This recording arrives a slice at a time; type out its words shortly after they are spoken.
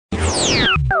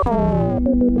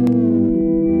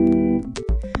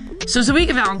So it's a week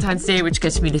of Valentine's Day, which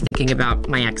gets me to thinking about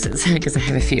my exes, because I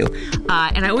have a few.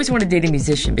 And I always wanted to date a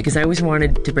musician, because I always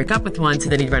wanted to break up with one so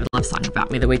that he'd write a love song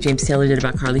about me, the way James Taylor did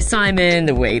about Carly Simon,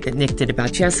 the way that Nick did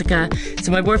about Jessica.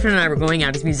 So my boyfriend and I were going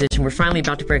out as musicians. We're finally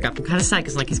about to break up. I'm kind of sad,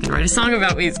 because he's going to write a song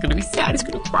about me. He's going to be sad. He's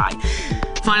going to cry.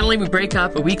 Finally, we break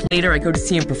up. A week later, I go to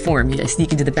see him perform. I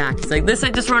sneak into the back. He's like, "This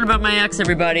I just wrote about my ex,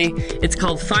 everybody. It's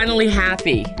called Finally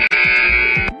Happy."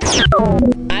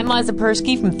 I'm Liza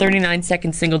Persky from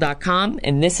 39secondsingle.com,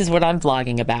 and this is what I'm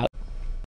vlogging about.